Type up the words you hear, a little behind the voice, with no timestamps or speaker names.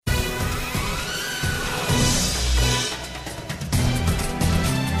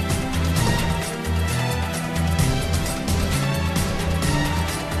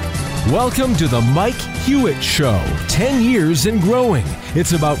Welcome to the Mike Hewitt Show. 10 years and growing.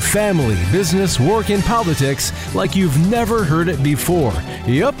 It's about family, business, work, and politics like you've never heard it before.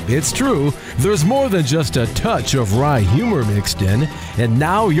 Yep, it's true. There's more than just a touch of wry humor mixed in. And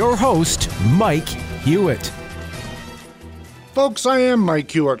now your host, Mike Hewitt. Folks, I am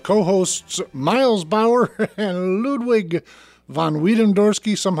Mike Hewitt. Co-hosts Miles Bauer and Ludwig von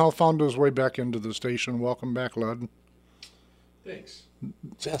Wiedendorsky somehow found his way back into the station. Welcome back, Lud. Thanks.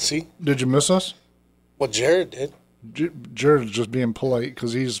 Yeah, see? Did you miss us? Well, Jared did. Jared's just being polite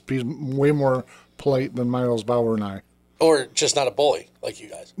because he's way more polite than Miles Bauer and I. Or just not a bully like you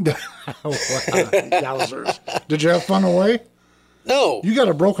guys. Yowzers. Did you have fun away? No. You got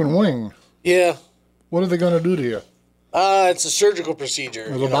a broken wing. Yeah. What are they going to do to you? It's a surgical procedure.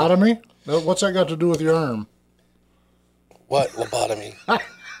 A lobotomy? What's that got to do with your arm? What lobotomy?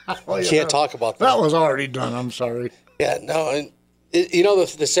 Well, Can't talk about that. That was already done. I'm sorry. Yeah, no. And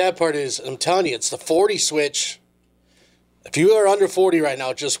the sad part is, I'm telling you, it's the 40 switch. If you are under 40 right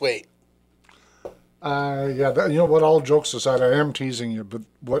now, just wait. What? All jokes aside, I am teasing you, but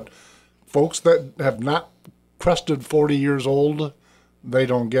what folks that have not crested 40 years old, they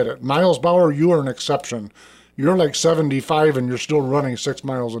don't get it. Miles Bauer, you are an exception. You're like 75 and you're still running 6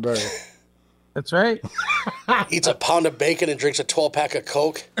 miles a day. That's right. Eats a pound of bacon and drinks a 12-pack of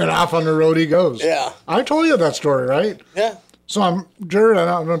Coke. And off on the road he goes. Yeah. I told you that story, right? Yeah. So I'm Jared, and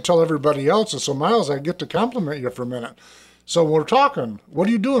I'm going to tell everybody else. And so, Miles, I get to compliment you for a minute. So we're talking. What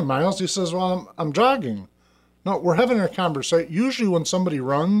are you doing, Miles? He says, well, I'm jogging. No, we're having a conversation. Usually when somebody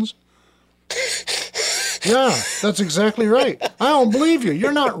runs, yeah, that's exactly right. I don't believe you.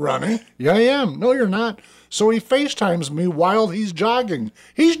 You're not running. Yeah, I am. No, you're not. So he FaceTimes me while he's jogging.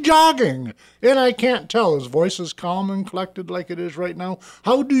 He's jogging. And I can't tell. His voice is calm and collected like it is right now.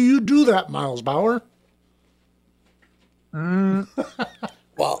 How do you do that, Miles Bauer?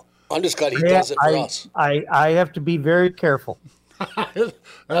 Well, I'm just glad he does it for us. I have to be very careful.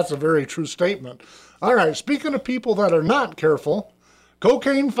 That's a very true statement. All right, speaking of people that are not careful,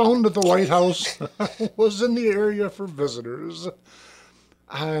 cocaine found at the White House was in the area for visitors.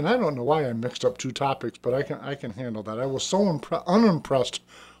 And I don't know why I mixed up two topics, but I can handle that. I was so unimpressed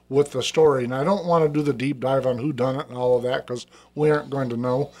with the story, and I don't want to do the deep dive on who done it and all of that because we aren't going to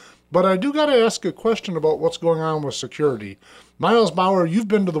know. But I do got to ask a question about what's going on with security. Miles Bauer, you've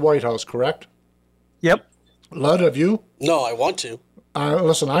been to the White House, correct? Yep. Lud, have you? No, I want to.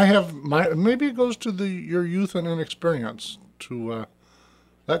 Listen, I have maybe it goes to your youth and inexperience.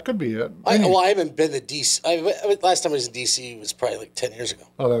 That could be it. I haven't been to D.C. Last time I was in D.C. was probably like 10 years ago.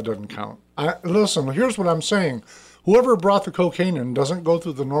 Oh, that doesn't count. Listen, here's what I'm saying. Whoever brought the cocaine in doesn't go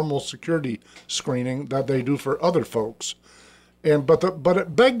through the normal security screening that they do for other folks. But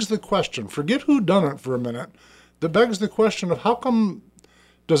it begs the question, forget who done it for a minute, that begs the question of how come,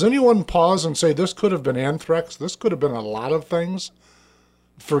 does anyone pause and say this could have been anthrax, this could have been a lot of things?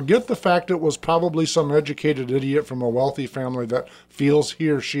 Forget the fact it was probably some educated idiot from a wealthy family that feels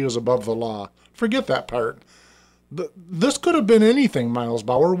he or she is above the law. Forget that part. This could have been anything, Miles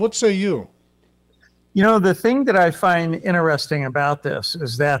Bauer. What say you? You know, the thing that I find interesting about this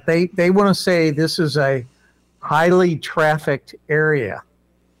is that they want to say this is a highly trafficked area.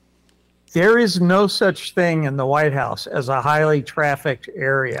 There is no such thing in the White House as a highly trafficked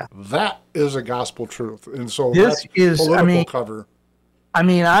area. That is a gospel truth. And so this is political cover.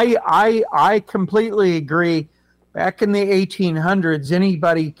 I completely agree. Back in the 1800s,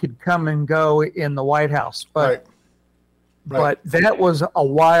 anybody could come and go in the White House. But that was a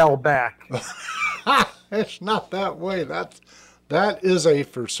while back. It's not that way. That is a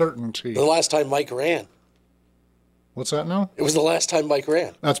for certainty. The last time Mike ran. What's that now? It was the last time Mike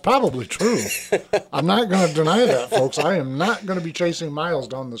ran. That's probably true. I'm not going to deny that, folks. I am not going to be chasing Miles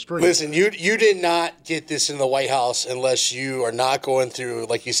down the street. Listen, you did not get this in the White House unless you are not going through,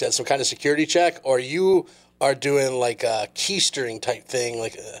 like you said, some kind of security check, or you are doing like a keystering type thing,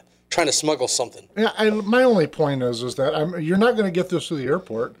 like trying to smuggle something. Yeah, my only point is that you're not going to get this through the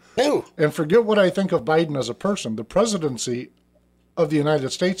airport. No. And forget what I think of Biden as a person. The presidency of the United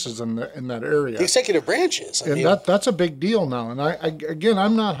States is in that area. The executive branches. That's a big deal now. And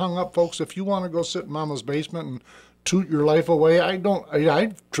I'm not hung up, folks. If you want to go sit in Mama's basement and toot your life away,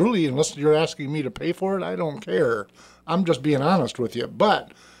 I truly, unless you're asking me to pay for it, I don't care. I'm just being honest with you.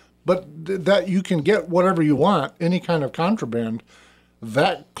 But that you can get whatever you want, any kind of contraband,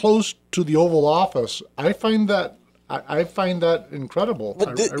 that close to the Oval Office, I find that incredible.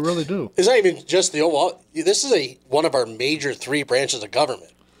 I really do. It's not even just the Oval. This is one of our major 3 branches of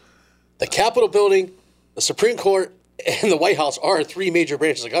government. The Capitol building, the Supreme Court, and the White House are 3 major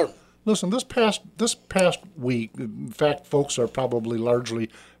branches of government. Listen, this past week, in fact, folks are probably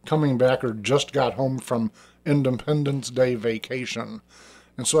largely coming back or just got home from Independence Day vacation.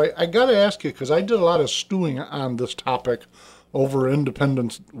 And so I got to ask you, because I did a lot of stewing on this topic over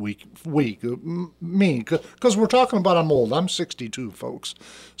Independence Week. Me, because we're talking about I'm old. I'm 62, folks.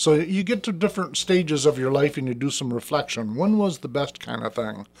 So you get to different stages of your life and you do some reflection. When was the best kind of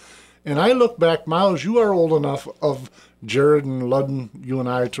thing? And I look back, Miles, you are old enough of Jared and Ludden, you and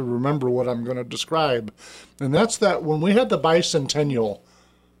I, to remember what I'm going to describe. And that's that when we had the bicentennial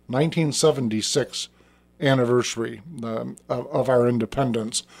 1976 anniversary of our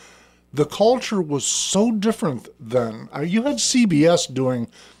independence, the culture was so different then. You had CBS doing,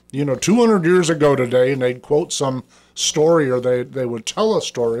 200 years ago today, and they'd quote some story or they would tell a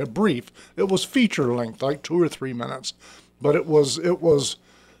story, a brief. It was feature length, like 2 or 3 minutes. But it was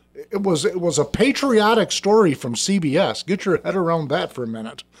a patriotic story from CBS. Get your head around that for a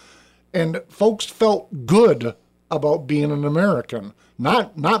minute. And folks felt good about being an American.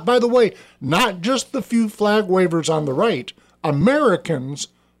 Not by the way, not just the few flag wavers on the right. Americans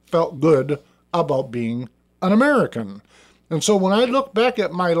felt good about being an American. And so when I look back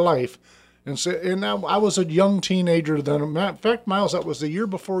at my life and say, and I was a young teenager then. In fact, Miles, that was the year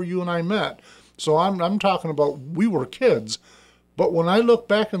before you and I met. So I'm talking about we were kids. But when I look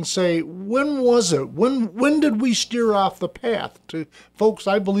back and say, when was it? When did we steer off the path? Folks,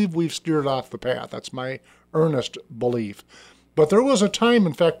 I believe we've steered off the path. That's my earnest belief. But there was a time,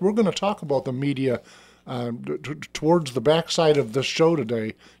 in fact, we're going to talk about the media towards the backside of this show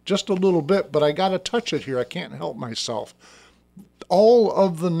today, just a little bit, but I got to touch it here. I can't help myself. All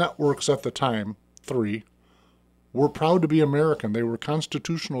of the networks at the time, 3, were proud to be American. They were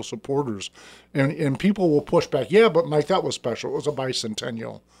constitutional supporters. And people will push back, yeah, but Mike, that was special. It was a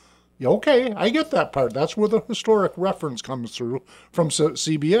bicentennial. Yeah, okay, I get that part. That's where the historic reference comes through from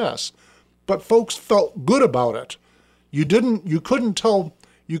CBS. But folks felt good about it. You couldn't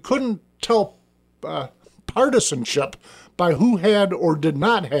tell partisanship by who had or did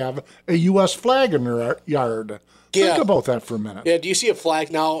not have a U.S. flag in their yard. Yeah. Think about that for a minute. Yeah, do you see a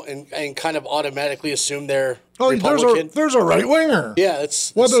flag now and kind of automatically assume they're Republican? There's a right-winger. Yeah,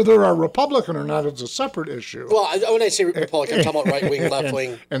 whether they're a Republican or not is a separate issue. Well, when I say Republican, I'm talking about right-wing,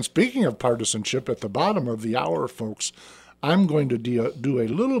 left-wing. And speaking of partisanship, at the bottom of the hour, folks, I'm going to do a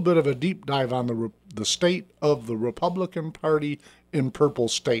little bit of a deep dive on the state of the Republican Party in purple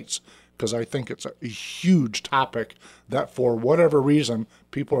states, because I think it's a huge topic that for whatever reason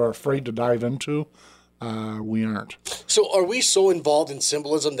people are afraid to dive into. We aren't. So are we so involved in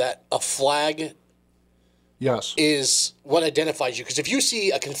symbolism that a flag is what identifies you? Because if you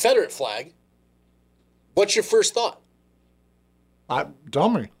see a Confederate flag, what's your first thought? Tell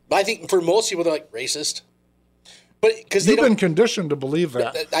me. I think for most people, they're like racist. But because you've been conditioned to believe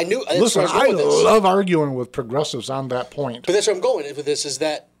that. I knew. Listen, I love arguing with progressives on that point. But that's where I'm going with this, is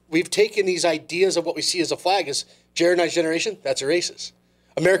that we've taken these ideas of what we see as a flag as Jared and I's generation, that's a racist.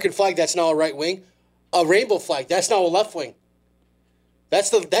 American flag, that's now a right wing. A rainbow flag, that's now a left wing. That's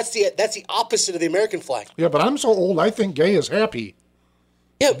the opposite of the American flag. Yeah, but I'm so old, I think gay is happy.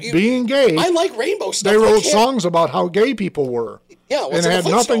 Yeah, being gay. I like rainbow stuff. They wrote songs about how gay people were. Yeah, and it had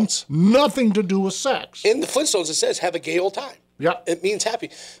nothing to do with sex. In the Flintstones, it says, have a gay old time. Yeah. It means happy.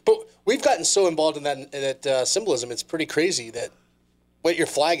 But we've gotten so involved in that symbolism, it's pretty crazy that what your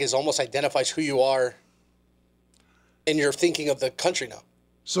flag is almost identifies who you are and your thinking of the country now.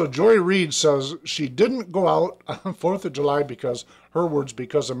 So Joy Reid says she didn't go out on 4th of July because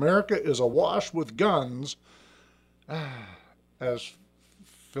America is awash with guns, as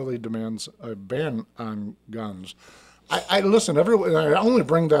Philly demands a ban on guns. I listen, I only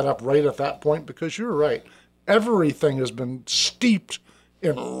bring that up right at that point because you're right. Everything has been steeped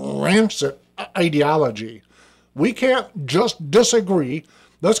in rancid ideology. We can't just disagree.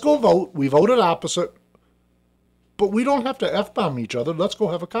 Let's go vote. We voted opposite. But we don't have to F-bomb each other. Let's go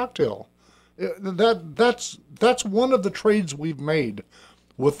have a cocktail. That's one of the trades we've made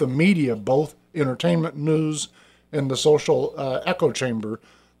with the media, both entertainment, news, and the social echo chamber.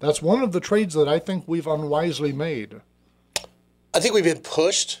 That's one of the trades that I think we've unwisely made. I think we've been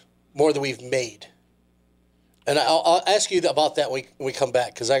pushed more than we've made. And I'll ask you about that when we come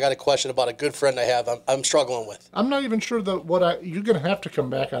back, because I got a question about a good friend I have I'm struggling with. I'm not even sure that you're going to have to come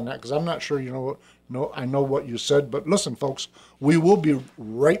back on that, because I'm not sure I know what you said. But listen, folks, we will be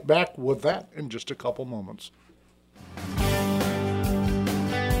right back with that in just a couple moments.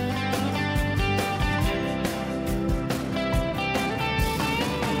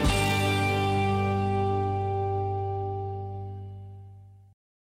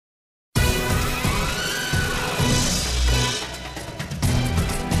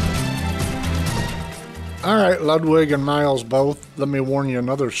 All right, Ludwig and Miles both. Let me warn you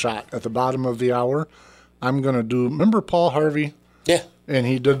another shot at the bottom of the hour. I'm going to do, remember Paul Harvey? Yeah. And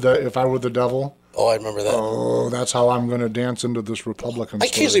he did the If I Were the Devil. Oh, I remember that. Oh, that's how I'm going to dance into this Republican I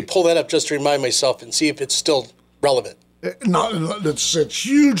story. occasionally pull that up just to remind myself and see if it's still relevant. It's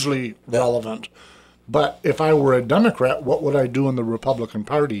hugely relevant. But if I were a Democrat, what would I do in the Republican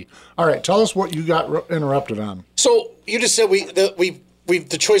Party? All right, tell us what you got interrupted on. So you just said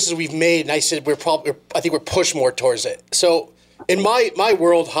the choices we've made, and I said I think we're pushed more towards it. So in my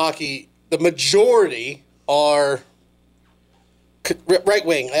world, hockey, the majority are right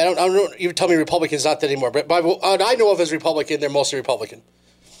wing. I don't know. You tell me Republicans not that anymore, but what I know of as Republican, they're mostly Republican.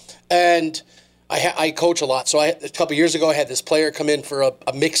 And I coach a lot. So a couple years ago, I had this player come in for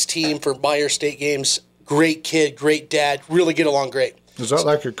a mixed team for Meyer State games. Great kid, great dad, really get along great. Is that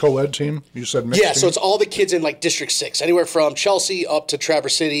like a co-ed team? You said mixed team? So it's all the kids in like District 6, anywhere from Chelsea up to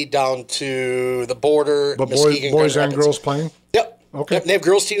Traverse City, down to the border. But boys and girls playing? Yep. Okay. Yep. They have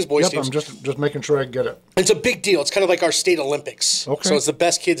girls teams, boys teams. I'm just making sure I get it. It's a big deal. It's kind of like our state Olympics. Okay. So it's the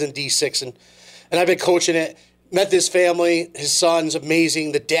best kids in D6, and I've been coaching it. Met this family. His son's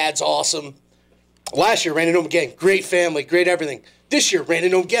amazing. The dad's awesome. Last year, ran into him again. Great family, great everything. This year, ran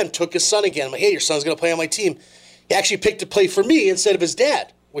into him again. Took his son again. I'm like, hey, your son's going to play on my team. He actually picked to play for me instead of his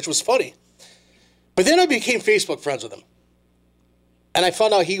dad, which was funny. But then I became Facebook friends with him. And I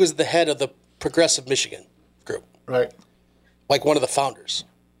found out he was the head of the Progressive Michigan group. Right. Like one of the founders.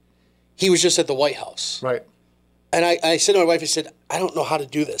 He was just at the White House. Right. And I said to my wife, I said, I don't know how to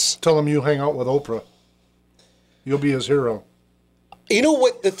do this. Tell him you hang out with Oprah. You'll be his hero. You know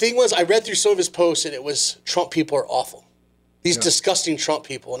what the thing was? I read through some of his posts, and it was Trump people are awful. These disgusting Trump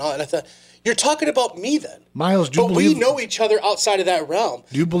people. And I thought, you're talking about me then. Miles, do you but believe... we know each other outside of that realm.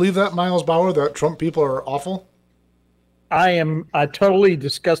 Do you believe that, Miles Bauer, that Trump people are awful? I am a totally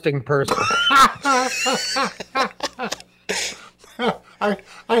disgusting person. I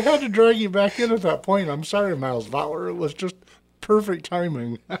had to drag you back in at that point. I'm sorry, Miles Bauer. It was just perfect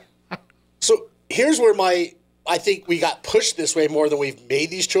timing. So here's where I think we got pushed this way more than we've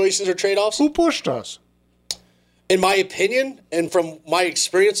made these choices or trade-offs. Who pushed us? In my opinion, and from my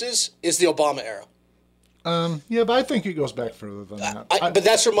experiences, is the Obama era. Yeah, but I think it goes back further than that. But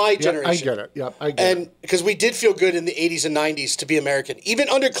that's from my generation. I get it. Yeah, I get it. And because we did feel good in the 80s and 90s to be American. Even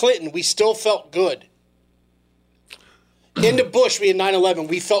under Clinton, we still felt good. Into Bush, we had 9/11.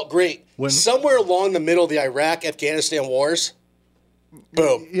 We felt great. Somewhere along the middle of the Iraq-Afghanistan wars,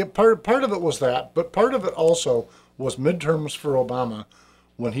 boom. Yeah, part of it was that, but part of it also was midterms for Obama.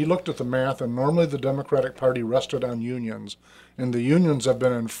 When he looked at the math, and normally the Democratic Party rested on unions, and the unions have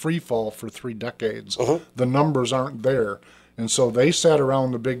been in free fall for 3 decades. The numbers aren't there. And so they sat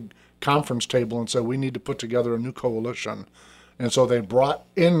around the big conference table and said, we need to put together a new coalition. And so they brought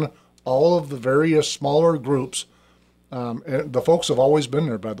in all of the various smaller groups. And the folks have always been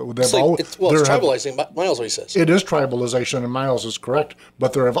there, by the way. It's tribalizing. Miles always says. It is tribalization, and Miles is correct.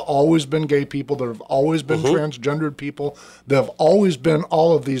 But there have always been gay people. There have always been transgendered people. There have always been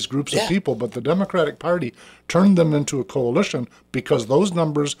all of these groups of people. But the Democratic Party turned them into a coalition because those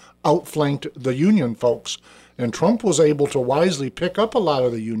numbers outflanked the union folks. And Trump was able to wisely pick up a lot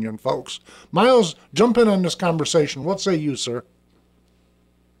of the union folks. Miles, jump in on this conversation. What say you, sir?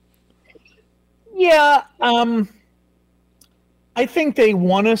 Yeah, I think they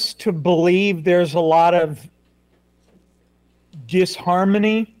want us to believe there's a lot of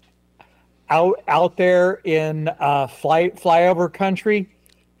disharmony out there in flyover country.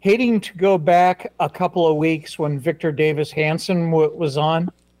 Hating to go back a couple of weeks when Victor Davis Hanson was on,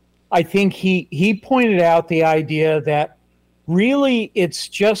 I think he pointed out the idea that really it's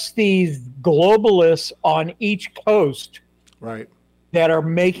just these globalists on each coast, right, that are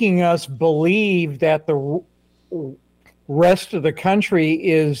making us believe that the rest of the country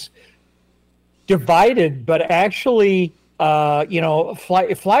is divided, but actually,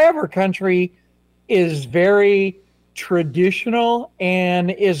 flyover country is very traditional and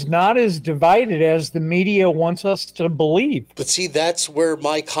is not as divided as the media wants us to believe. But see, that's where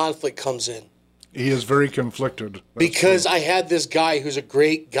my conflict comes in. He is very conflicted. Because I had this guy who's a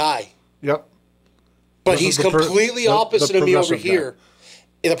great guy. Yep. But he's completely opposite of me over here.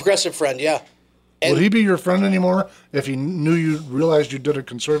 The progressive friend, yeah. And would he be your friend anymore if he knew you realized you did a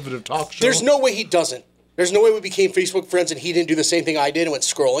conservative talk show? There's no way he doesn't. There's no way we became Facebook friends and he didn't do the same thing I did and went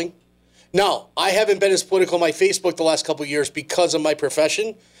scrolling. No, I haven't been as political on my Facebook the last couple of years because of my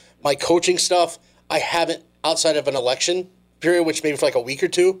profession, my coaching stuff. I haven't, outside of an election period, which maybe for like a week or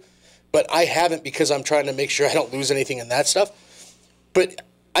two, but I haven't because I'm trying to make sure I don't lose anything in that stuff. But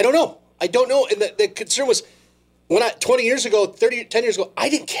I don't know. I don't know. And the concern was 20 years ago, 10 years ago, I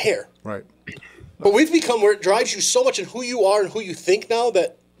didn't care. Right. But we've become where it drives you so much in who you are and who you think now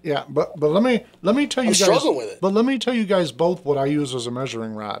that Yeah, but let me tell you I'm guys. struggling with it. But let me tell you guys both what I use as a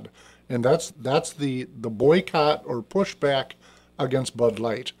measuring rod, and that's the boycott or pushback against Bud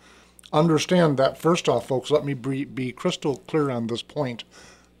Light. Understand that first off, folks. Let me be crystal clear on this point.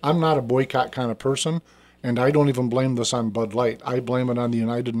 I'm not a boycott kind of person, and I don't even blame this on Bud Light. I blame it on the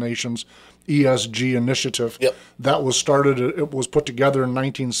United Nations ESG initiative. Yep. That was started. It was put together in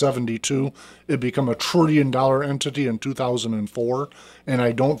 1972. It became a $1 trillion entity in 2004, and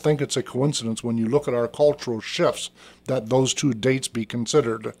I don't think it's a coincidence when you look at our cultural shifts that those two dates be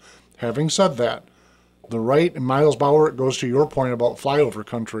considered. Having said that, the right, and Miles Bauer, it goes to your point about flyover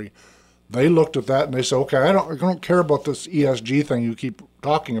country. They looked at that and they said, okay, I don't care about this ESG thing you keep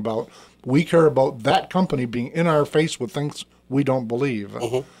talking about. We care about that company being in our face with things we don't believe.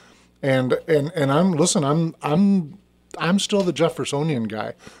 Mm-hmm. And I'm still the Jeffersonian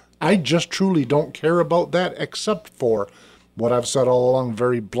guy. I just truly don't care about that, except for what I've said all along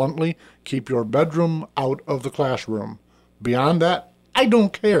very bluntly: keep your bedroom out of the classroom. Beyond that, I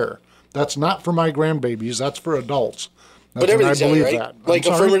don't care. That's not for my grandbabies. That's for adults. But everything's I believe right? that.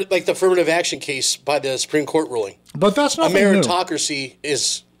 Like the affirmative action case by the Supreme Court ruling. But that's not a meritocracy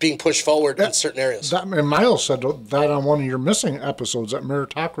is being pushed forward in certain areas. And Miles said that on one of your missing episodes, that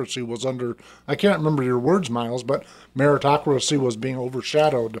meritocracy was under, I can't remember your words, Miles, but meritocracy was being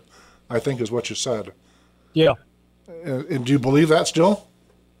overshadowed, I think is what you said. Yeah. And do you believe that still?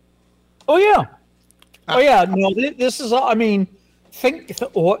 Oh, yeah. No, this is, I mean,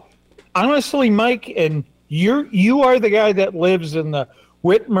 honestly, Mike, and you are the guy that lives in the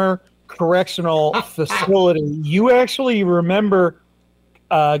Whitmer Correctional Facility. You actually remember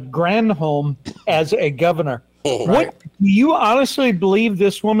Granholm as a governor. Right. What do you honestly believe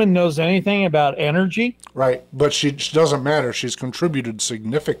this woman knows anything about energy? Right, but she doesn't matter. She's contributed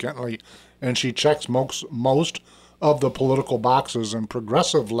significantly, and she checks most of the political boxes. And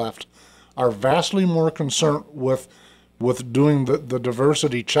progressive left are vastly more concerned with doing the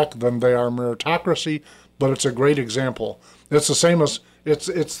diversity check than they are meritocracy. But it's a great example. It's the same as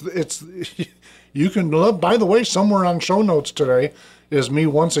it's. You can look. By the way, somewhere on show notes today is me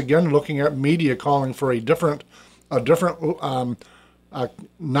once again looking at media calling for a different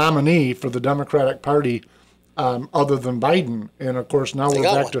nominee for the Democratic Party other than Biden. And of course now we're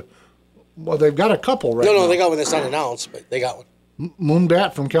back to. Well, they've got a couple right now. No, they got one that's not announced, but they got one.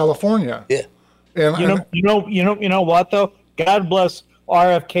 Moonbat from California. Yeah. And you know what though? God bless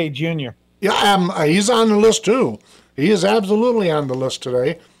RFK Jr. Yeah, he's on the list too. He is absolutely on the list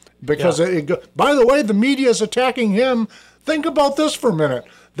today because, by the way, the media is attacking him. Think about this for a minute.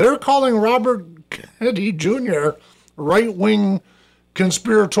 They're calling Robert Kennedy Jr. right-wing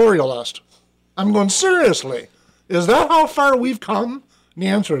conspiratorialist. I'm going, seriously? Is that how far we've come? And the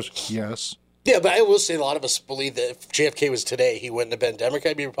answer is yes. Yeah, but I will say a lot of us believe that if JFK was today, he wouldn't have been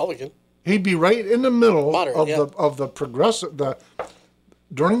Democrat, he'd be Republican. He'd be right in the middle Moderate, of the progressive.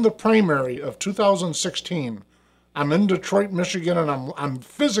 During the primary of 2016, I'm in Detroit, Michigan, and I'm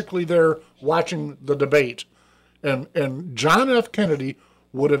physically there watching the debate. And John F. Kennedy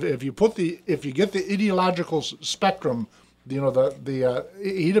would have, if you get the ideological spectrum, he'd have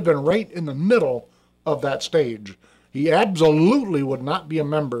been right in the middle of that stage. He absolutely would not be a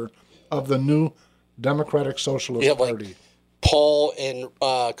member of the new Democratic Socialist Party. Like Paul and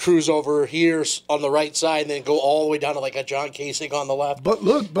Cruz over here on the right side, and then go all the way down to like a John Kasich on the left.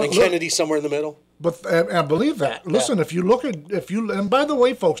 And Kennedy somewhere in the middle. But I believe that. Listen, and by the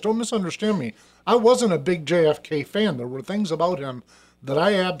way, folks, don't misunderstand me. I wasn't a big JFK fan. There were things about him that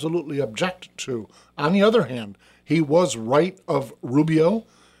I absolutely object to. On the other hand, he was right of Rubio.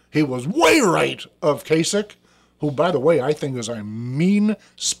 He was way right of Kasich, who, by the way, I think is a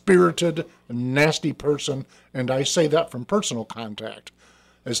mean-spirited, nasty person, and I say that from personal contact.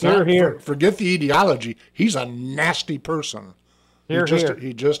 It's not here. Forget the ideology. He's a nasty person.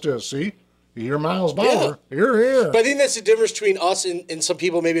 He just is. See? You hear Miles Bauer. Yeah. Here. But I think that's the difference between us and some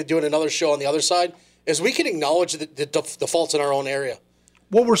people maybe doing another show on the other side, is we can acknowledge the faults in our own area.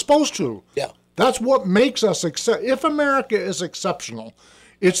 Well, we're supposed to. Yeah. That's what makes us if America is exceptional,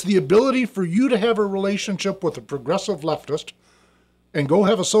 it's the ability for you to have a relationship with a progressive leftist and go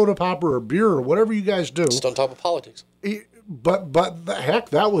have a soda pop or a beer or whatever you guys do. Just on top of politics. But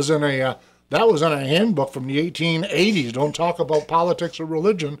heck, that was in a handbook from the 1880s. Don't talk about politics or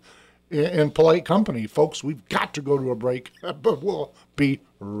religion in polite company. Folks, we've got to go to a break, but we'll be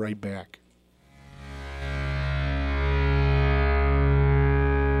right back.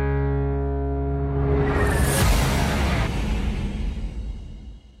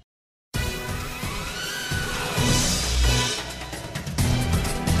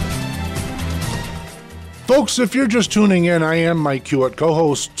 Folks, if you're just tuning in, I am Mike Hewitt,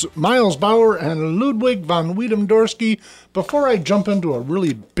 co-hosts Miles Bauer and Ludwig von Wiedemdorski. Before I jump into a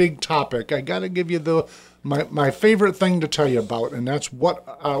really big topic, I got to give you my favorite thing to tell you about, and that's where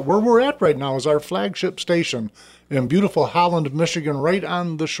we're at right now is our flagship station in beautiful Holland, Michigan, right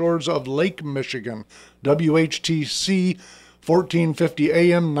on the shores of Lake Michigan, WHTC 1450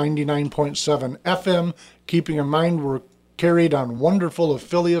 AM, 99.7 FM. Keeping in mind we're carried on wonderful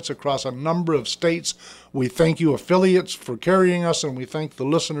affiliates across a number of states. We thank you, affiliates, for carrying us, and we thank the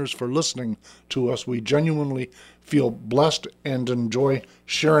listeners for listening to us. We genuinely feel blessed and enjoy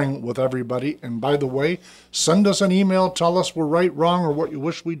sharing with everybody. And by the way, send us an email, tell us we're right, wrong, or what you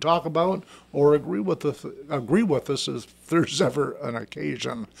wish we'd talk about, or agree with us if there's ever an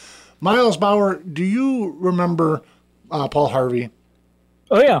occasion. Miles Bauer, do you remember Paul Harvey?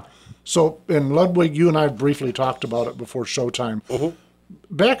 Oh, yeah. So, in Ludwig, you and I briefly talked about it before showtime. Mm-hmm.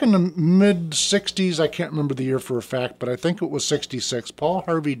 Back in the mid-'60s, I can't remember the year for a fact, but I think it was 66, Paul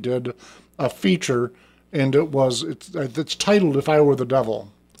Harvey did a feature, and it's titled If I Were the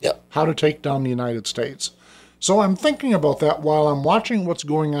Devil, Yep. How to Take Down the United States. So I'm thinking about that while I'm watching what's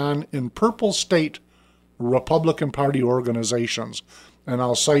going on in purple state Republican Party organizations. And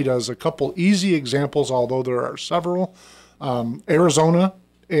I'll cite as a couple easy examples, although there are several. Arizona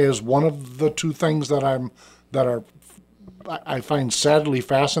is one of the two things that I find sadly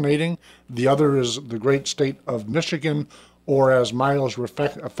fascinating. The other is the great state of Michigan, or as Miles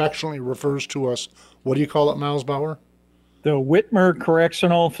affectionately refers to us, what do you call it, Miles Bauer? The Whitmer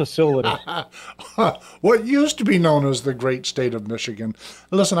Correctional Facility. What used to be known as the great state of Michigan.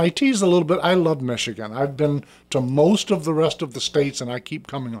 Listen, I tease a little bit. I love Michigan. I've been to most of the rest of the states, and I keep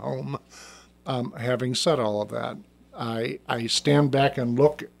coming home. Having said all of that, I stand back and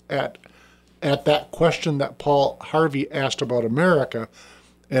look at that question that Paul Harvey asked about America,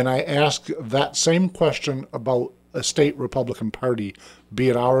 and I ask that same question about a state Republican Party, be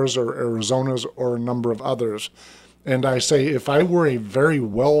it ours or Arizona's or a number of others. And I say, if I were a very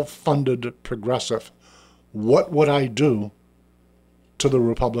well-funded progressive, what would I do to the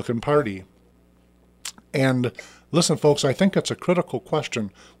Republican Party? And listen, folks, I think it's a critical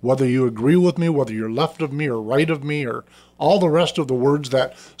question. Whether you agree with me, whether you're left of me or right of me, or all the rest of the words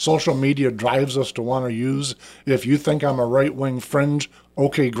that social media drives us to want to use. If you think I'm a right-wing fringe,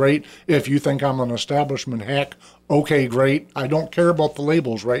 okay, great. If you think I'm an establishment hack, okay, great. I don't care about the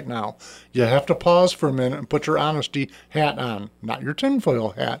labels right now. You have to pause for a minute and put your honesty hat on. Not your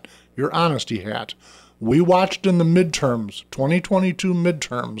tinfoil hat, your honesty hat. We watched in the midterms, 2022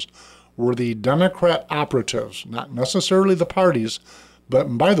 midterms, were the Democrat operatives, not necessarily the parties. But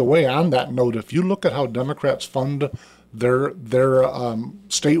by the way, on that note, if you look at how Democrats fund their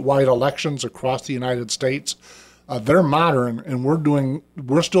statewide elections across the United States, they're modern, and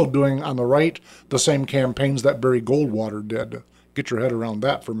we're still doing on the right the same campaigns that Barry Goldwater did. Get your head around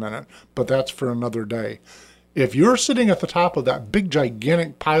that for a minute, but that's for another day. If you're sitting at the top of that big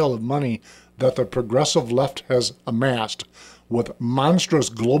gigantic pile of money that the progressive left has amassed, with monstrous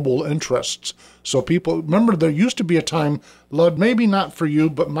global interests. So people, remember there used to be a time, Lud, maybe not for you,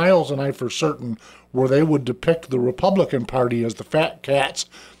 but Miles and I for certain, where they would depict the Republican Party as the fat cats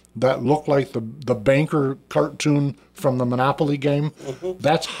that look like the banker cartoon from the Monopoly game. Mm-hmm.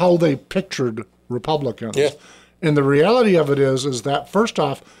 That's how they pictured Republicans. Yeah. And the reality of it is that first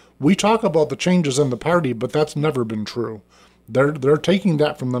off, we talk about the changes in the party, but that's never been true. They're taking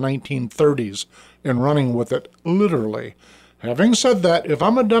that from the 1930s and running with it literally. Having said that, if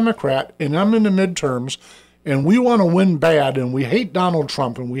I'm a Democrat and I'm in the midterms and we want to win bad and we hate Donald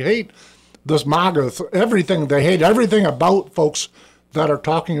Trump and we hate this MAGA, everything, they hate everything about folks that are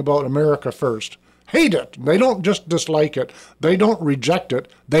talking about America first. Hate it. They don't just dislike it. They don't reject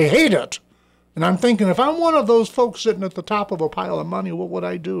it. They hate it. And I'm thinking, if I'm one of those folks sitting at the top of a pile of money, what would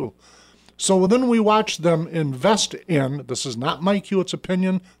I do? So then we watch them invest in, this is not Mike Hewitt's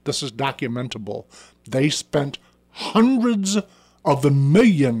opinion, this is documentable. They spent hundreds of the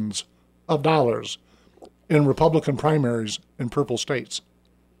millions of dollars in Republican primaries in purple states.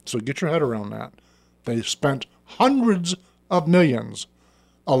 So get your head around that. They spent hundreds of millions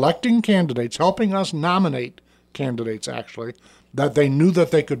electing candidates, helping us nominate candidates, actually, that they knew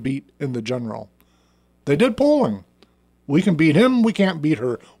that they could beat in the general. They did polling. We can beat him, we can't beat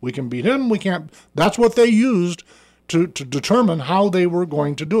her. We can beat him, we can't. That's what they used to determine how they were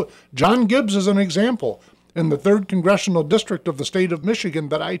going to do it. John Gibbs is an example. In the 3rd Congressional District of the state of Michigan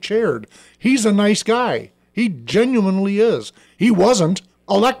that I chaired. He's a nice guy. He genuinely is. He wasn't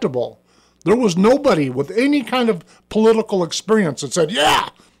electable. There was nobody with any kind of political experience that said,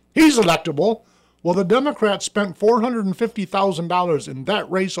 yeah, he's electable. Well, the Democrats spent $450,000 in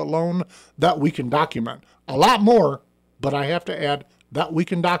that race alone that we can document. A lot more, but I have to add that we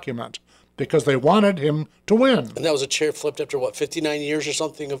can document because they wanted him to win. And that was a chair flipped after, 59 years or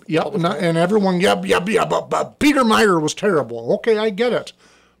something? Yep, and everyone, but Peter Meyer was terrible. Okay, I get it.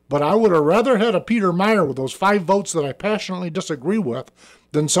 But I would have rather had a Peter Meyer with those 5 votes that I passionately disagree with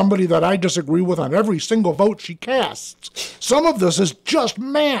than somebody that I disagree with on every single vote she casts. Some of this is just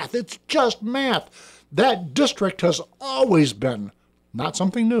math. It's just math. That district has always been, not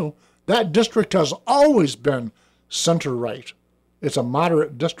something new, that district has always been center-right. It's a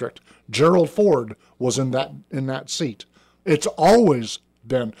moderate district. Gerald Ford was in that seat. It's always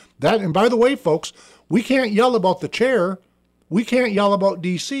been that. And by the way, folks, we can't yell about the chair. We can't yell about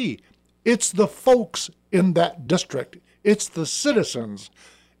D.C. It's the folks in that district. It's the citizens.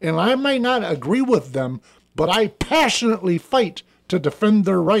 And I may not agree with them, but I passionately fight to defend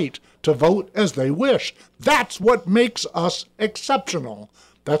their right to vote as they wish. That's what makes us exceptional.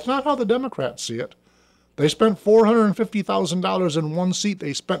 That's not how the Democrats see it. They spent $450,000 in one seat.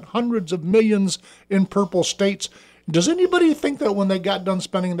 They spent hundreds of millions in purple states. Does anybody think that when they got done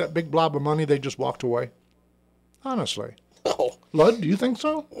spending that big blob of money, they just walked away? Honestly. No. Lud, do you think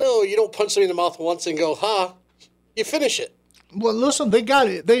so? No, you don't punch somebody in the mouth once and go, ha, you finish it. Well, listen, they got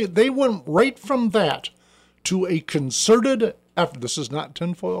it. They went right from that to a concerted effort. This is not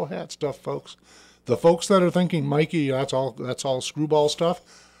tinfoil hat stuff, folks. The folks that are thinking, Mikey, that's all screwball stuff,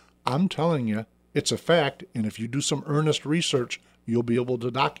 I'm telling you, it's a fact, and if you do some earnest research, you'll be able to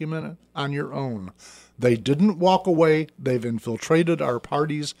document it on your own. They didn't walk away. They've infiltrated our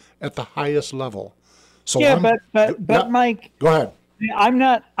parties at the highest level. So yeah, but Mike, go ahead. I'm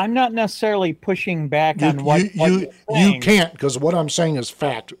not necessarily pushing back on what you're saying. You can't, because what I'm saying is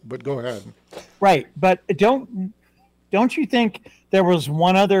fact. But go ahead. Right, but don't you think there was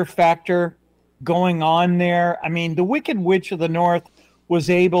one other factor going on there? I mean, the Wicked Witch of the North was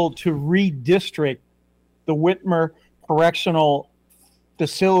able to redistrict the Whitmer Correctional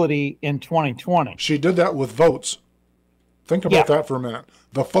Facility in 2020. She did that with votes. Think about that for a minute.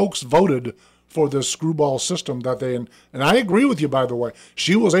 The folks voted for this screwball system that and I agree with you, by the way.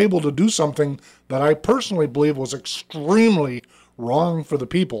 She was able to do something that I personally believe was extremely wrong for the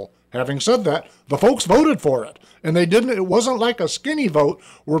people. Having said that, the folks voted for it, and they didn't. It wasn't like a skinny vote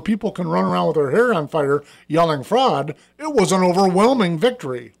where people can run around with their hair on fire yelling fraud. It was an overwhelming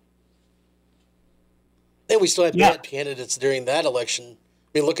victory. And we still had bad candidates during that election.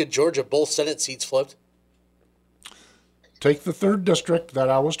 I mean, look at Georgia. Both Senate seats flipped. Take the 3rd district that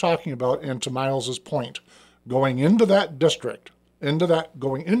I was talking about, and to Miles's point, going into that district,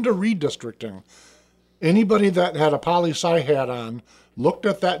 going into redistricting, anybody that had a poli-sci hat on looked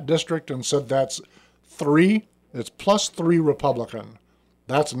at that district and said it's plus 3 Republican.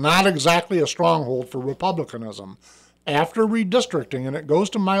 That's not exactly a stronghold for Republicanism. After redistricting, and it goes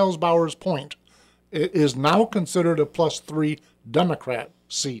to Miles Bauer's point, it is now considered a plus 3 Democrat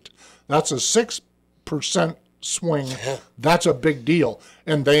seat. That's a 6% swing. That's a big deal.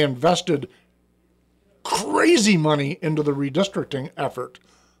 And they invested crazy money into the redistricting effort.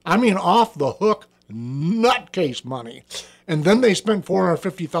 I mean, off the hook, nutcase money. And then they spent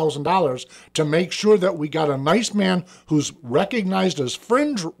 $450,000 to make sure that we got a nice man who's recognized as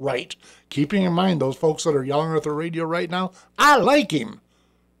fringe right. Keeping in mind those folks that are yelling at the radio right now, I like him.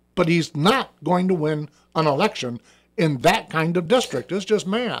 But he's not going to win an election in that kind of district. It's just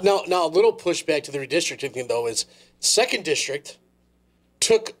math. Now, a little pushback to the redistricting thing, though, is 2nd District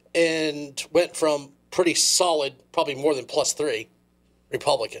took and went from pretty solid, probably more than plus 3,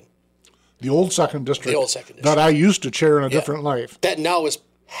 Republican. The old 2nd District. That I used to chair in a different life. That now is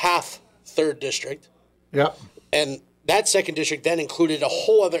half 3rd District. Yep. And that 2nd District then included a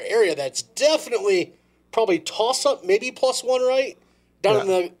whole other area that's definitely probably toss-up, maybe plus 1, right? Down in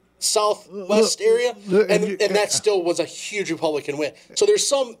the southwest area. And that still was a huge Republican win. So there's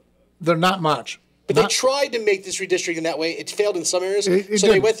some... They're not much. But they tried to make this redistricting that way. It failed in some areas. So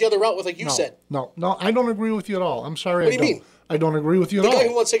they went the other route with, like you said. No, I don't agree with you at all. I'm sorry. What do you mean? I don't agree with you at all. The guy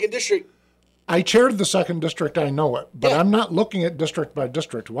who won 2nd District... I chaired the 2nd District, I know it, but I'm not looking at district by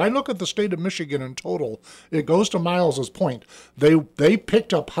district. When I look at the state of Michigan in total, it goes to Miles's point. They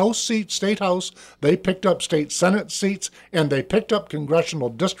picked up House seats, State House, they picked up State Senate seats, and they picked up congressional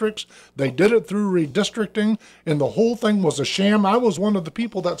districts. They did it through redistricting, and the whole thing was a sham. I was one of the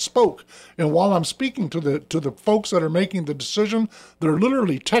people that spoke, and while I'm speaking to the folks that are making the decision, they're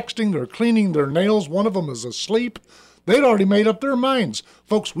literally texting, they're cleaning their nails. One of them is asleep. They'd already made up their minds.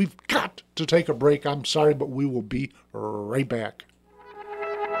 Folks, we've got to take a break. I'm sorry, but we will be right back.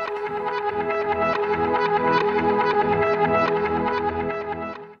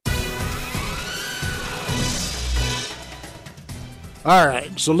 All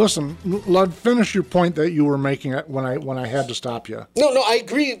right. So listen, Lud, finish your point that you were making when I had to stop you. No, I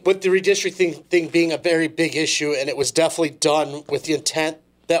agree with the redistricting thing being a very big issue, and it was definitely done with the intent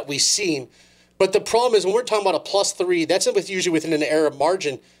that we've seen. But the problem is when we're talking about a +3, that's usually within an error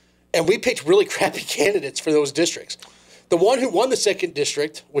margin, and we picked really crappy candidates for those districts. The one who won the 2nd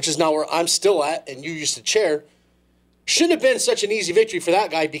district, which is now where I'm still at, and you used to chair, shouldn't have been such an easy victory for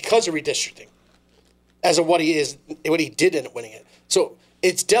that guy because of redistricting, as of what he did end up winning it. So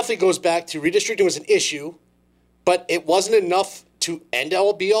it definitely goes back to redistricting was an issue, but it wasn't enough to end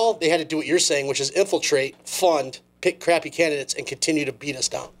all be all. They had to do what you're saying, which is infiltrate, fund, pick crappy candidates, and continue to beat us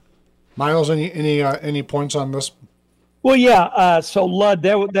down. Miles, any points on this? Well, yeah. So Lud,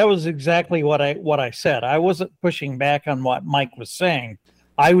 that was exactly what I said. I wasn't pushing back on what Mike was saying.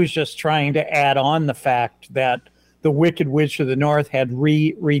 I was just trying to add on the fact that the Wicked Witch of the North had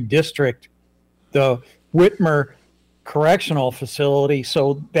redistrict the Whitmer Correctional Facility,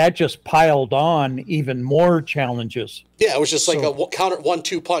 so that just piled on even more challenges. Yeah, it was just like a counter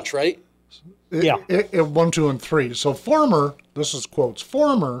 1-2 punch, right? It 1, 2, and 3. So this is quotes,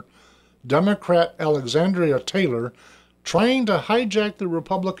 former Democrat Alexandria Taylor trying to hijack the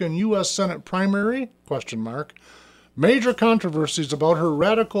Republican U.S. Senate primary, ? Major controversies about her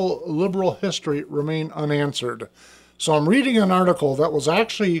radical liberal history remain unanswered. So I'm reading an article that was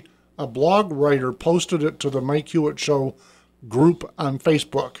actually a blog writer posted it to the Mike Hewitt Show group on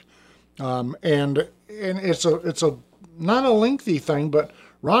Facebook. And it's a not a lengthy thing, but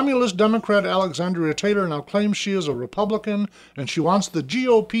Romulus Democrat Alexandria Taylor now claims she is a Republican and she wants the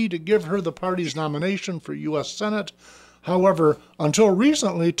GOP to give her the party's nomination for U.S. Senate. However, until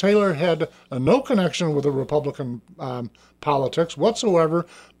recently, Taylor had no connection with the Republican politics whatsoever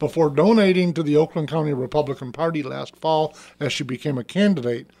before donating to the Oakland County Republican Party last fall as she became a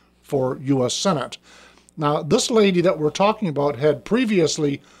candidate for U.S. Senate. Now, this lady that we're talking about had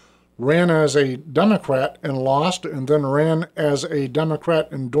previously ran as a Democrat and lost, and then ran as a Democrat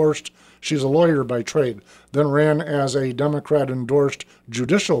endorsed, she's a lawyer by trade, then ran as a Democrat endorsed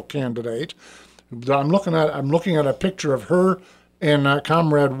judicial candidate. I'm looking at a picture of her and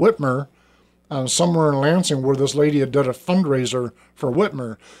Comrade Whitmer somewhere in Lansing where this lady had done a fundraiser for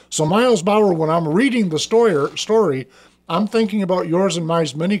Whitmer. So Miles Bauer, when I'm reading the story, I'm thinking about yours and my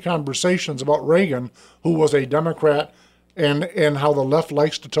many conversations about Reagan, who was a Democrat, and how the left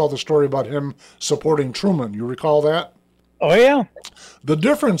likes to tell the story about him supporting Truman. You recall that? Oh, yeah. The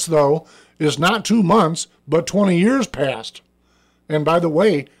difference, though, is not 2 months, but 20 years passed. And by the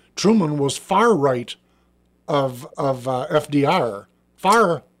way, Truman was far right of FDR.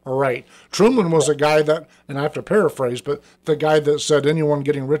 Far right. Truman was a guy that, and I have to paraphrase, but the guy that said anyone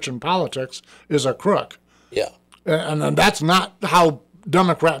getting rich in politics is a crook. Yeah. And that's not how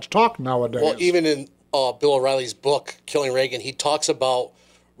Democrats talk nowadays. Well, even in Bill O'Reilly's book, Killing Reagan, he talks about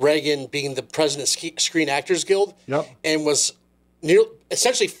Reagan being the president of Screen Actors Guild, yep, and was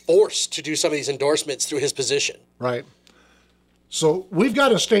essentially forced to do some of these endorsements through his position. Right. So we've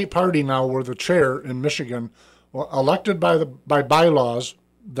got a state party now where the chair in Michigan, elected by bylaws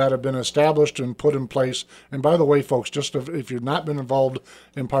that have been established and put in place. And by the way, folks, just if you've not been involved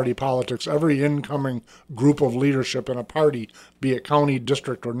in party politics, every incoming group of leadership in a party, be it county,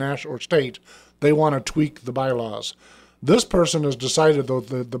 district, or national or state, they want to tweak the bylaws. This person has decided, though,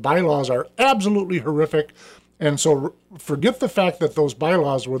 the bylaws are absolutely horrific. And so forget the fact that those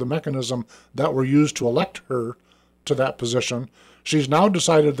bylaws were the mechanism that were used to elect her to that position. She's now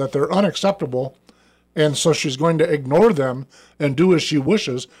decided that they're unacceptable, and so she's going to ignore them and do as she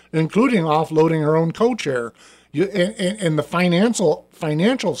wishes, including offloading her own co-chair. And the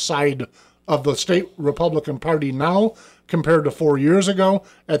financial side of the state Republican Party now, compared to 4 years ago,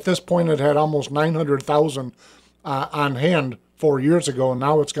 at this point it had almost 900,000 on hand 4 years ago, and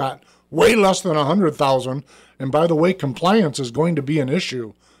now it's got way less than 100,000. And by the way, compliance is going to be an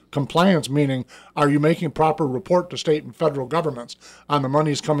issue. Compliance meaning, are you making proper report to state and federal governments on the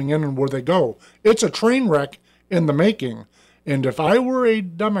monies coming in and where they go? It's a train wreck in the making. And if I were a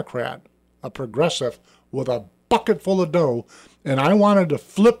Democrat, a progressive, with a bucket full of dough, and I wanted to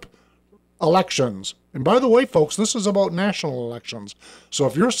flip elections, and by the way, folks, this is about national elections. So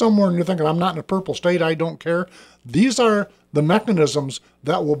if you're somewhere and you're thinking, I'm not in a purple state, I don't care, these are the mechanisms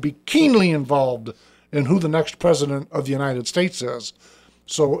that will be keenly involved in who the next president of the United States is.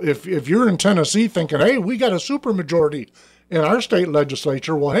 So if you're in Tennessee thinking, hey, we got a supermajority in our state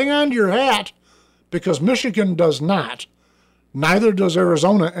legislature, well, hang on to your hat, because Michigan does not. Neither does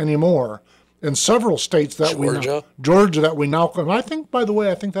Arizona anymore. In several states that Georgia that we now, I think, by the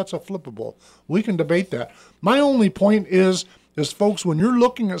way, I think that's a flippable. We can debate that. My only point is folks, when you're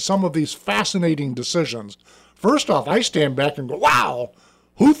looking at some of these fascinating decisions, First off, I stand back and go, wow,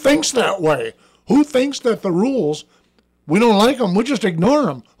 who thinks that way? Who thinks that the rules, we don't like them, we just ignore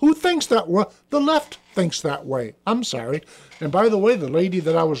them? Who thinks that way? The left thinks that way. I'm sorry. And by the way, the lady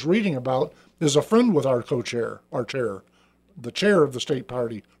that I was reading about is a friend with our co-chair, the chair of the state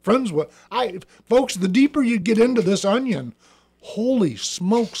party. Friends with, folks, the deeper you get into this onion, holy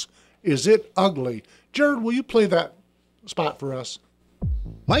smokes, is it ugly. Jared, will you play that spot for us?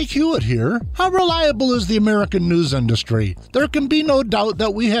 Mike Hewitt here. How reliable is the American news industry? There can be no doubt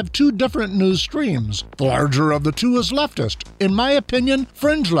that we have two different news streams. The larger of the two is leftist. In my opinion,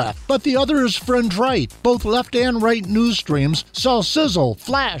 fringe left, but the other is fringe right. Both left and right news streams sell sizzle,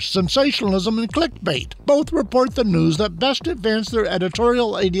 flash, sensationalism, and clickbait. Both report the news that best advance their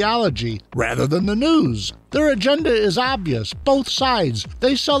editorial ideology, rather than the news. Their agenda is obvious, both sides.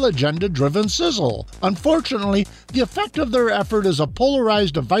 They sell agenda-driven sizzle. Unfortunately, the effect of their effort is a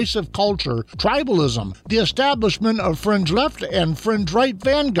polarized, divisive culture, tribalism, the establishment of fringe left and fringe right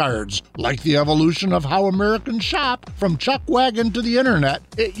vanguards. Like the evolution of how Americans shop, from chuck wagon to the internet,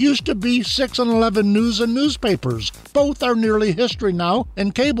 it used to be 6 and 11 news and newspapers. Both are nearly history now,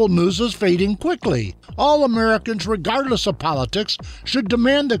 and cable news is fading quickly. All Americans, regardless of politics, should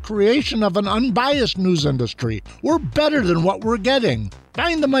demand the creation of an unbiased news industry. We're better than what we're getting.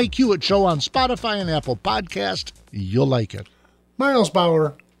 Find the Mike Hewitt Show on Spotify and Apple Podcast. You'll like it. Miles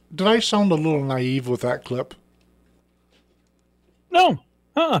Bauer, did I sound a little naive with that clip? No.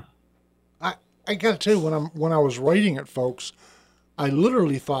 I got to tell you, when I was writing it, folks, I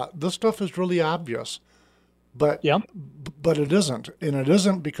literally thought this stuff is really obvious. But it isn't. And it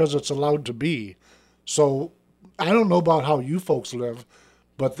isn't because it's allowed to be. So I don't know about how you folks live,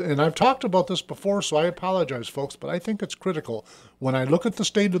 and I've talked about this before, so I apologize, folks, but I think it's critical. When I look at the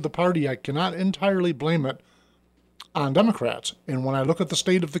state of the party, I cannot entirely blame it on Democrats. And when I look at the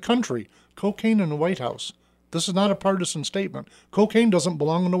state of the country, cocaine in the White House. This is not a partisan statement. Cocaine doesn't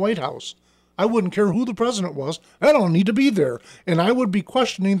belong in the White House. I wouldn't care who the president was. I don't need to be there. And I would be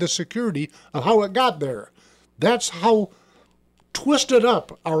questioning the security of how it got there. That's how twisted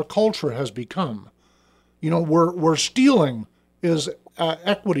up our culture has become. You know, we're stealing is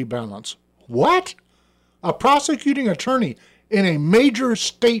equity balance. What? A prosecuting attorney in a major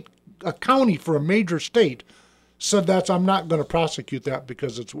state, a county for a major state, said I'm not going to prosecute that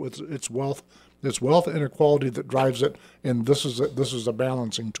because it's wealth inequality that drives it, and this is a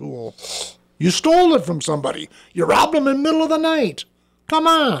balancing tool. You stole it from somebody. You robbed them in the middle of the night. Come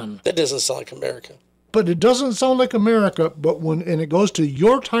on. That doesn't sound like America. But it doesn't sound like America. But and it goes to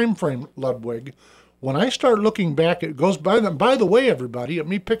your time frame, Ludwig. When I start looking back, it goes by them. By the way, everybody, let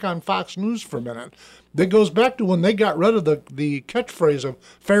me pick on Fox News for a minute. That goes back to when they got rid of the catchphrase of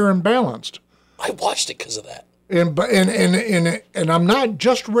fair and balanced. I watched it because of that. And I'm not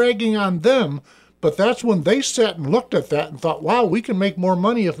just ragging on them, but that's when they sat and looked at that and thought, wow, we can make more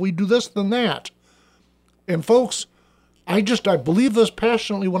money if we do this than that. And folks, I believe this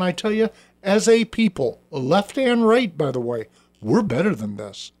passionately when I tell you, as a people, left and right, by the way, we're better than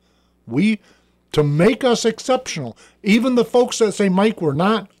this. To make us exceptional, even the folks that say, Mike, we're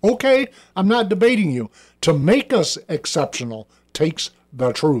not, okay, I'm not debating you. To make us exceptional takes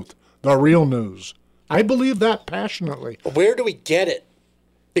the truth, the real news. I believe that passionately. Where do we get it?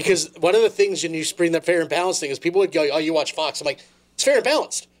 Because one of the things when you bring that fair and balanced thing is people would go, oh, you watch Fox. I'm like, it's fair and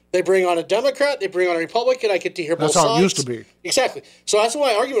balanced. They bring on a Democrat, they bring on a Republican, I get to hear both sides. That's how it used to be. Exactly. So that's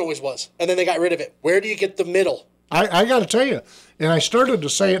what my argument always was. And then they got rid of it. Where do you get the middle? I got to tell you, and I started to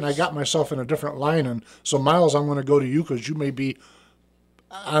say it, and I got myself in a different line. And so, Miles, I'm going to go to you because you may be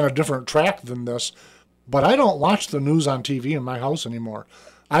on a different track than this. But I don't watch the news on TV in my house anymore.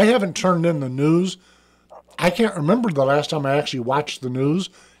 I haven't turned in the news. I can't remember the last time I actually watched the news.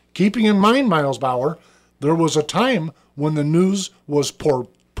 Keeping in mind, Miles Bauer, there was a time when the news was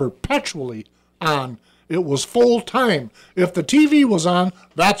perpetually on. It was full time. If the TV was on,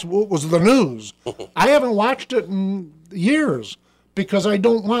 that's what was the news. I haven't watched it in years because I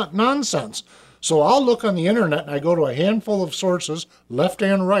don't want nonsense. So I'll look on the internet and I go to a handful of sources, left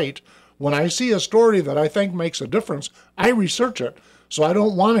and right. When I see a story that I think makes a difference, I research it. So I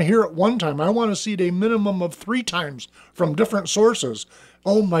don't want to hear it one time. I want to see it a minimum of 3 times from different sources.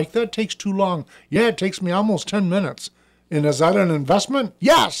 Oh, Mike, that takes too long. Yeah, it takes me almost 10 minutes. And is that an investment?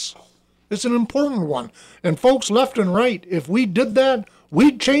 Yes. It's an important one. And folks, left and right, if we did that,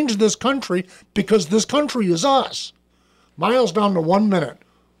 we'd change this country because this country is us. Miles, down to 1 minute.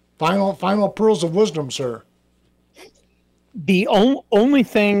 Final pearls of wisdom, sir. The only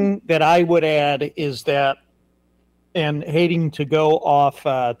thing that I would add is that, and hating to go off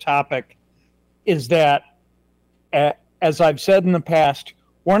topic, is that, as I've said in the past,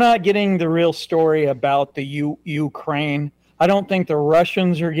 We're not getting the real story about the Ukraine. I don't think the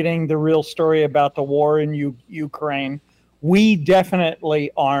Russians are getting the real story about the war in Ukraine. We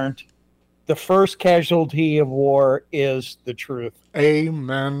definitely aren't. The first casualty of war is the truth.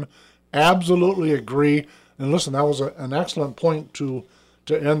 Amen. Absolutely agree. And listen, that was an excellent point to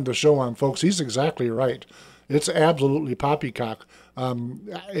end the show on, folks. He's exactly right. It's absolutely poppycock.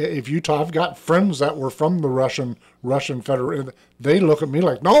 If you talk, I've got friends that were from the Russian Federation. They look at me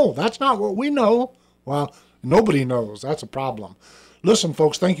like, no, that's not what we know. Well, nobody knows. That's a problem. Listen,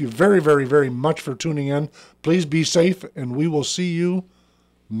 folks, thank you very, very, very much for tuning in. Please be safe, and we will see you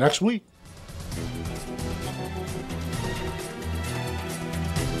next week.